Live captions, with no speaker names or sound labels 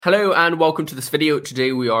Hello and welcome to this video.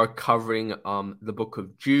 Today we are covering the book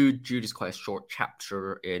of Jude. Jude is quite a short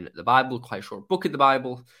chapter in the Bible, quite a short book in the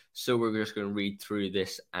Bible. So we're just going to read through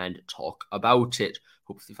this and talk about it.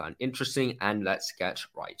 Hopefully you find it interesting, and let's get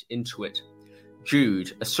right into it.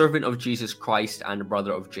 Jude, a servant of Jesus Christ and a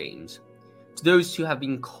brother of James. To those who have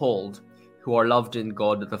been called, who are loved in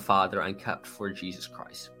God the Father and kept for Jesus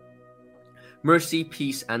Christ. Mercy,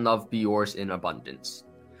 peace, and love be yours in abundance.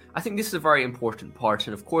 I think this is a very important part,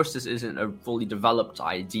 and of course this isn't a fully developed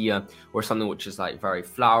idea or something which is like very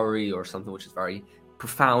flowery or something which is very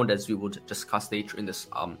profound, as we will discuss later in this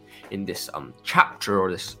chapter or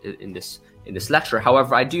in this lecture.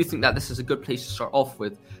 However, I do think that this is a good place to start off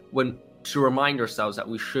with to remind ourselves that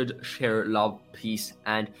we should share love, peace,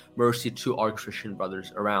 and mercy to our Christian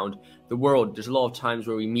brothers around the world. There's a lot of times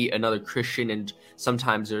where we meet another Christian and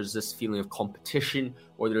sometimes there's this feeling of competition,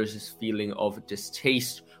 or there's this feeling of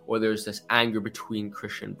distaste, or there's this anger between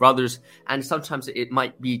Christian brothers, and sometimes it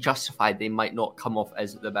might be justified. They might not come off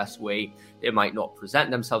as the best way, they might not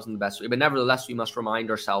present themselves in the best way, but nevertheless we must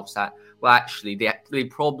remind ourselves that, well, actually they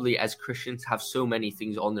probably as Christians have so many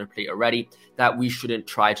things on their plate already that we shouldn't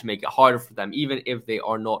try to make it harder for them. Even if they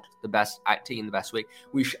are not the best, acting in the best way,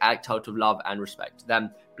 we should act out of love and respect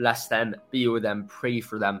them, bless them, be with them, pray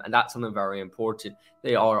for them, and that's something very important.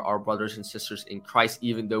 They are our brothers and sisters in Christ,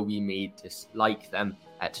 even though we may dislike them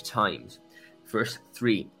at times. Verse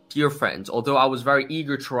 3. Dear friends, although I was very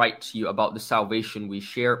eager to write to you about the salvation we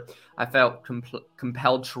share, I felt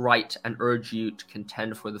compelled to write and urge you to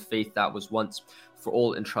contend for the faith that was once for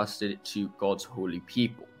all entrusted to God's holy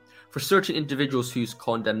people. For certain individuals whose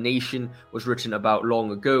condemnation was written about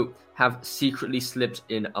long ago have secretly slipped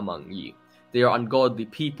in among you. They are ungodly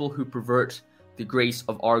people who pervert the grace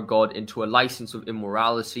of our God into a license of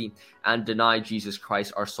immorality and deny Jesus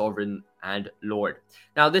Christ, our sovereign and Lord.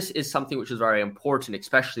 Now, this is something which is very important,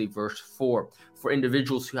 especially verse 4. For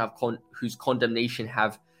individuals whose condemnation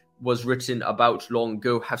was written about long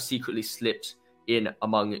ago have secretly slipped in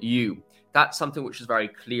among you. That's something which is very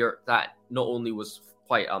clear, that not only was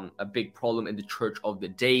quite a big problem in the church of the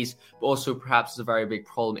days, but also perhaps is a very big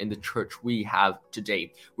problem in the church we have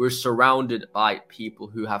today. We're surrounded by people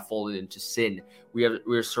who have fallen into sin.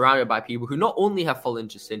 We're surrounded by people who not only have fallen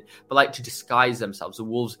into sin, but like to disguise themselves, the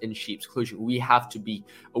wolves in sheep's clothing. We have to be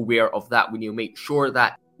aware of that. We need to make sure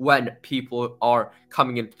that when people are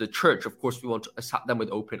coming into the church, of course, we want to accept them with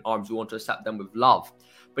open arms. We want to accept them with love.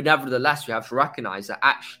 But nevertheless, we have to recognize that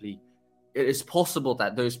actually it is possible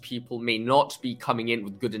that those people may not be coming in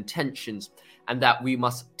with good intentions, and that we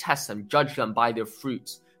must test them, judge them by their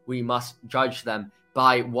fruits. We must judge them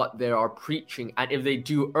by what they are preaching. And if they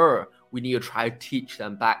do err, we need to try to teach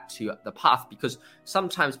them back to the path, because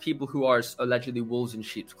sometimes people who are allegedly wolves in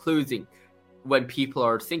sheep's clothing, when people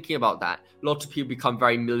are thinking about that, lots of people become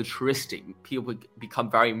very militaristic. People become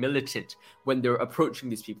very militant when they're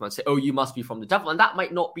approaching these people and say, oh, you must be from the devil. And that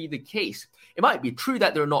might not be the case. It might be true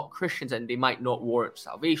that they're not Christians and they might not warrant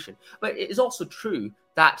salvation. But it is also true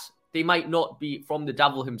that they might not be from the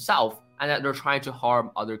devil himself and that they're trying to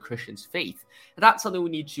harm other Christians' faith. And that's something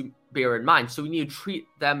we need to bear in mind. So we need to treat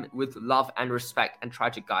them with love and respect and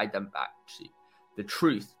try to guide them back to the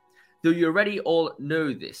truth. Though you already all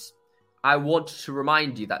know this, I want to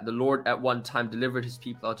remind you that the Lord at one time delivered his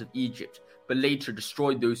people out of Egypt, but later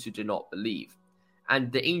destroyed those who did not believe.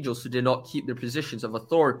 And the angels who did not keep their positions of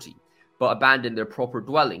authority, but abandoned their proper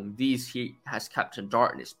dwelling, these he has kept in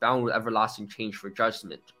darkness, bound with everlasting change for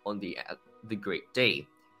judgment on the great day.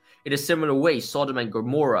 In a similar way, Sodom and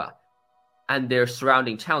Gomorrah and their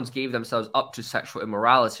surrounding towns gave themselves up to sexual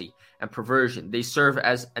immorality and perversion. They serve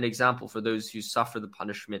as an example for those who suffer the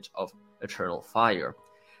punishment of eternal fire.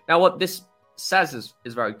 Now, what this says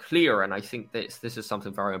is very clear, and I think this is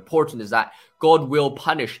something very important, is that God will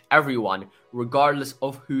punish everyone, regardless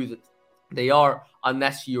of who they are,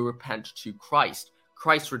 unless you repent to Christ.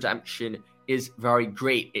 Christ's redemption is very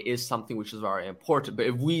great. It is something which is very important. But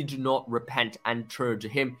if we do not repent and turn to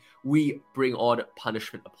him, we bring on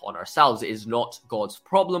punishment upon ourselves. It is not God's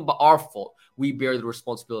problem, but our fault. We bear the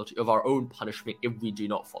responsibility of our own punishment if we do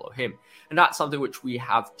not follow him. And that's something which we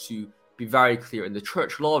have to be very clear in the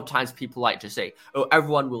church. A lot of times people like to say, oh,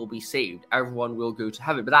 everyone will be saved, everyone will go to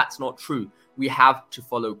heaven, but that's not true. We have to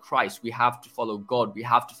follow Christ, we have to follow God, we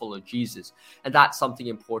have to follow Jesus, and that's something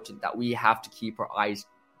important that we have to keep our eyes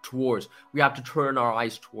towards. We have to turn our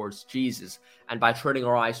eyes towards Jesus, and by turning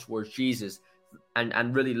our eyes towards Jesus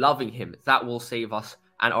and really loving him, that will save us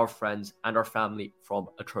and our friends and our family from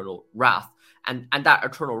eternal wrath. And that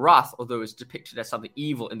eternal wrath, although it's depicted as something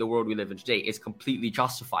evil in the world we live in today, is completely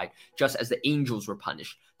justified, just as the angels were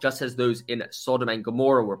punished, just as those in Sodom and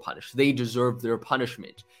Gomorrah were punished. They deserved their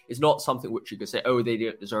punishment. It's not something which you could say, oh, they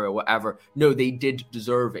didn't deserve it, whatever. No, they did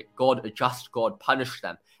deserve it. God, a just God, punished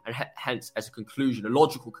them. And hence, as a conclusion, a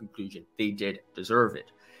logical conclusion, they did deserve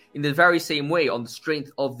it. In the very same way, on the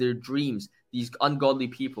strength of their dreams, these ungodly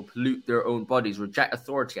people pollute their own bodies, reject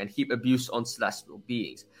authority, and heap abuse on celestial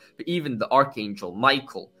beings. But even the archangel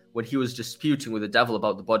Michael, when he was disputing with the devil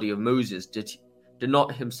about the body of Moses, did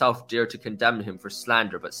not himself dare to condemn him for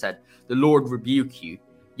slander, but said, "The Lord rebuke you."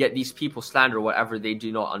 Yet these people slander whatever they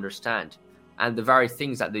do not understand. And the very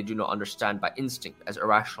things that they do not understand by instinct, as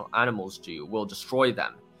irrational animals do, will destroy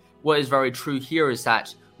them. What is very true here is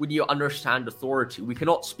that when you understand authority, we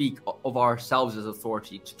cannot speak of ourselves as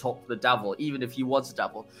authority to talk to the devil, even if he was a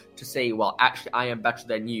devil, to say, well, actually, I am better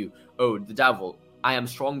than you. Oh, the devil, I am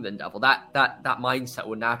stronger than devil. That mindset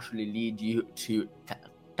would naturally lead you to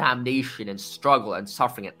damnation and struggle and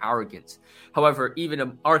suffering and arrogance. However, even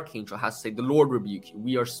an archangel has to say, the Lord rebuke you.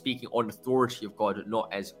 We are speaking on authority of God,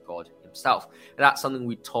 not as God himself. And that's something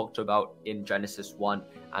we talked about in Genesis 1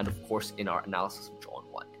 and, of course, in our analysis of John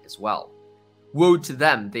 1 as well. Woe to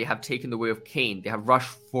them, they have taken the way of Cain. They have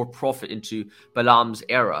rushed for profit into Balaam's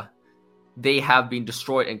error. They have been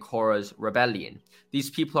destroyed in Korah's rebellion. These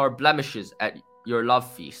people are blemishes at your love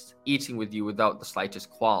feast, eating with you without the slightest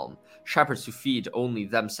qualm. Shepherds who feed only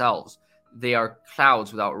themselves. They are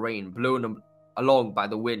clouds without rain, blown along by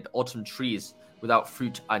the wind, autumn trees without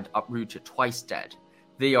fruit and uprooted, twice dead.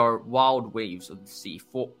 They are wild waves of the sea,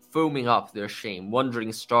 foaming up their shame,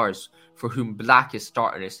 wandering stars for whom blackest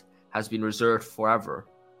darkness has been reserved forever.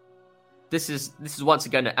 This is once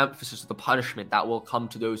again an emphasis of the punishment that will come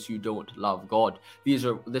to those who don't love God. This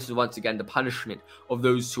is once again the punishment of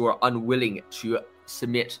those who are unwilling to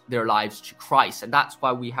submit their lives to Christ. And that's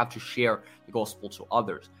why we have to share the gospel to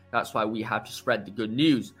others. That's why we have to spread the good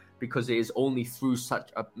news, because it is only through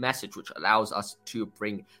such a message which allows us to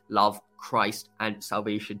bring love, Christ, and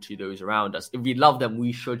salvation to those around us. If we love them,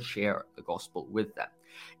 we should share the gospel with them.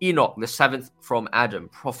 Enoch, the seventh from Adam,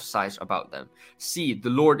 prophesied about them. See, the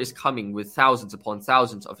Lord is coming with thousands upon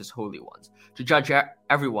thousands of his holy ones, to judge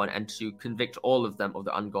everyone and to convict all of them of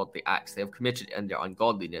the ungodly acts they have committed in their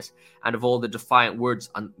ungodliness, and of all the defiant words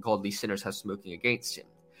ungodly sinners have spoken against him.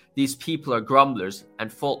 These people are grumblers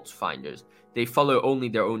and fault finders. They follow only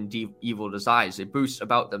their own evil desires. They boast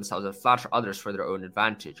about themselves and flatter others for their own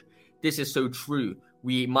advantage. This is so true.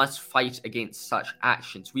 We must fight against such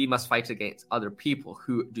actions. We must fight against other people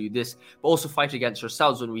who do this, but also fight against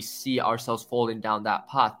ourselves when we see ourselves falling down that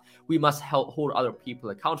path. We must hold other people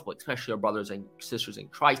accountable, especially our brothers and sisters in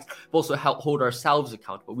Christ, but also hold ourselves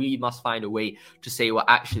accountable. We must find a way to say, well,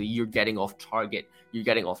 actually, you're getting off target. You're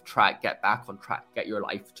getting off track. Get back on track. Get your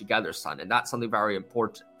life together, son. And that's something very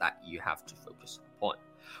important that you have to focus upon.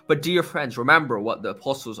 But dear friends, remember what the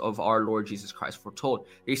apostles of our Lord Jesus Christ foretold.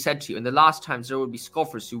 They said to you, in the last times there will be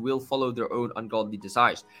scoffers who will follow their own ungodly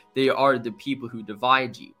desires. They are the people who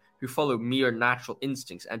divide you, who follow mere natural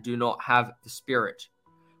instincts and do not have the Spirit.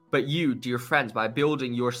 But you, dear friends, by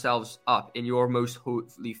building yourselves up in your most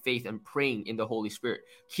holy faith and praying in the Holy Spirit,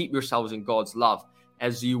 keep yourselves in God's love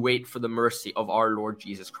as you wait for the mercy of our Lord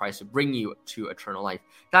Jesus Christ to bring you to eternal life.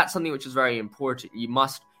 That's something which is very important. You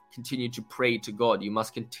must continue to pray to God. You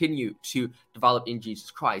must continue to develop in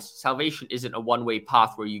Jesus Christ. Salvation isn't a one-way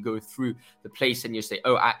path where you go through the place and you say,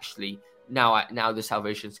 oh, actually, now the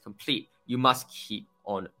salvation is complete. You must keep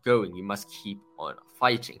on going. You must keep on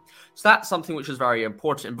fighting. So that's something which is very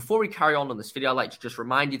important. And before we carry on this video, I'd like to just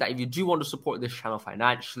remind you that if you do want to support this channel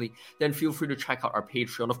financially, then feel free to check out our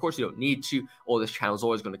Patreon. Of course, you don't need to. All this channel is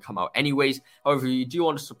always going to come out anyways. However, if you do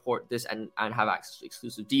want to support this and have access to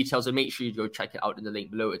exclusive details, then make sure you go check it out in the link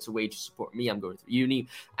below. It's a way to support me. I'm going through uni,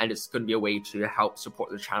 and it's going to be a way to help support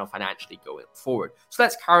the channel financially going forward. So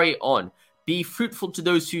let's carry on. Be fruitful to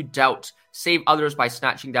those who doubt. Save others by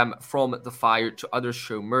snatching them from the fire. To others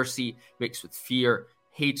show mercy mixed with fear,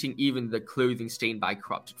 hating even the clothing stained by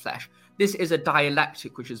corrupted flesh. This is a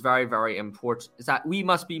dialectic which is very, very important, is that we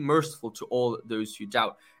must be merciful to all those who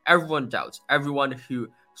doubt. Everyone doubts. Everyone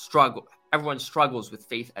struggles with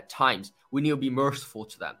faith at times. We need to be merciful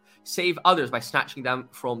to them. Save others by snatching them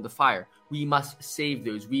from the fire. We must save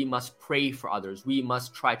those. We must pray for others. We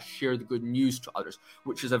must try to share the good news to others,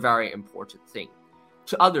 which is a very important thing.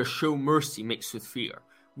 To others, show mercy mixed with fear.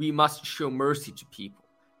 We must show mercy to people.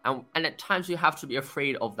 And at times we have to be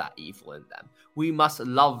afraid of that evil in them. We must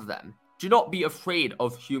love them. Do not be afraid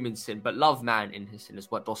of human sin, but love man in his sin,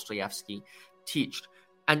 is what Dostoevsky taught.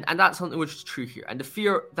 And that's something which is true here. And the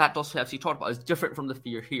fear that Dostoevsky talked about is different from the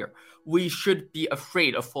fear here. We should be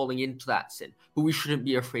afraid of falling into that sin, but we shouldn't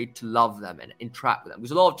be afraid to love them and interact with them.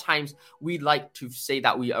 Because a lot of times we like to say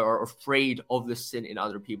that we are afraid of the sin in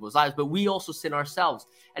other people's lives, but we also sin ourselves.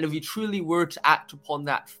 And if we truly were to act upon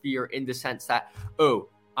that fear in the sense that, oh,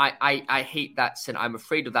 I hate that sin, I'm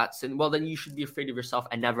afraid of that sin, well, then you should be afraid of yourself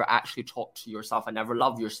and never actually talk to yourself and never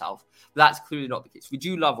love yourself. But that's clearly not the case. We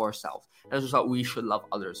do love ourselves. And as a result, we should love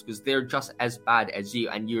others because they're just as bad as you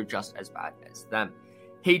and you're just as bad as them.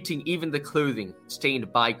 Hating even the clothing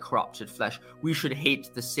stained by corrupted flesh. We should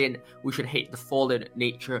hate the sin. We should hate the fallen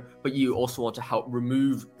nature, but you also want to help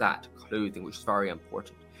remove that clothing, which is very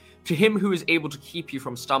important. To him who is able to keep you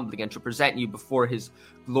from stumbling and to present you before his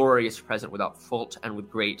glorious presence without fault and with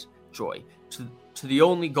great joy. To the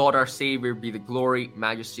only God our Savior be the glory,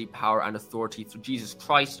 majesty, power, and authority through Jesus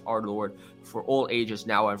Christ our Lord, for all ages,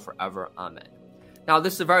 now and forever. Amen. Now,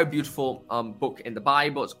 this is a very beautiful book in the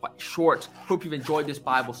Bible. It's quite short. Hope you've enjoyed this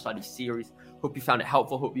Bible study series. Hope you found it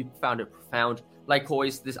helpful. Hope you found it profound. Like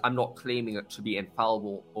always, I'm not claiming it to be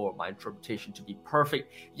infallible or my interpretation to be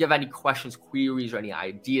perfect. If you have any questions, queries, or any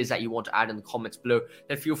ideas that you want to add in the comments below,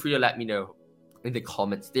 then feel free to let me know in the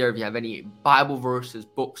comments there. If you have any Bible verses,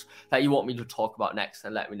 books that you want me to talk about next,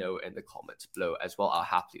 then let me know in the comments below as well. I'll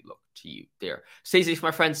happily look to you there. Stay safe,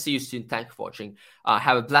 my friends. See you soon. Thank you for watching.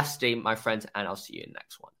 Have a blessed day, my friends, and I'll see you in the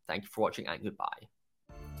next one. Thank you for watching and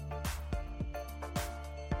goodbye.